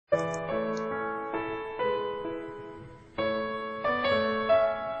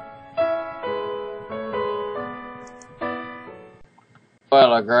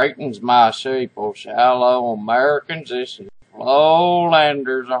Well, greetings, my sheeple, shallow Americans. This is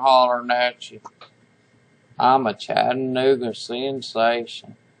Flolanders are hollering at you. I'm a Chattanooga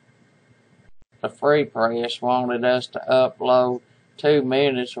sensation. The Free Press wanted us to upload 2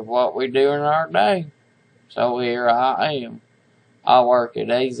 minutes of what we do in our day. So here I am. I work at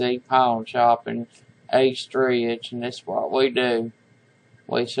AZ Pawn Shop in East Ridge, and that's what we do.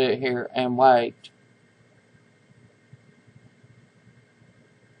 We sit here and wait.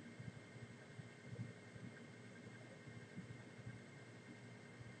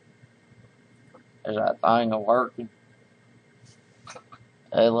 Is that thing working?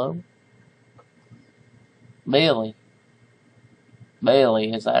 Hello? Billy,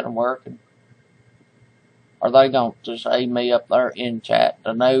 is that working? Are they going to say me up there in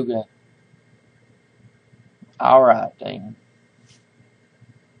Chattanooga? Alright then.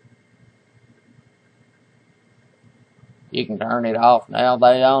 You can turn it off now.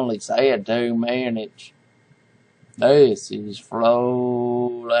 They only said 2 minutes. This is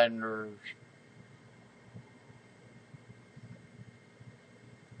Flolandra.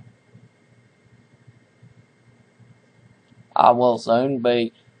 I will soon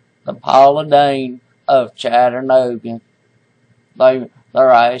be the Paula Deen of Chattanooga. They're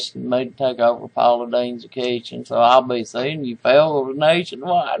asking me to take over Paula Deen's kitchen, so I'll be seeing you fellows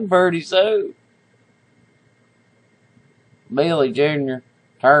nationwide pretty soon. Billy Jr.,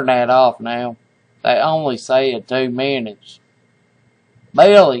 turn that off now. They only said 2 minutes.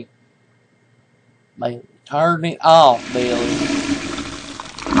 Billy, turn it off, Billy.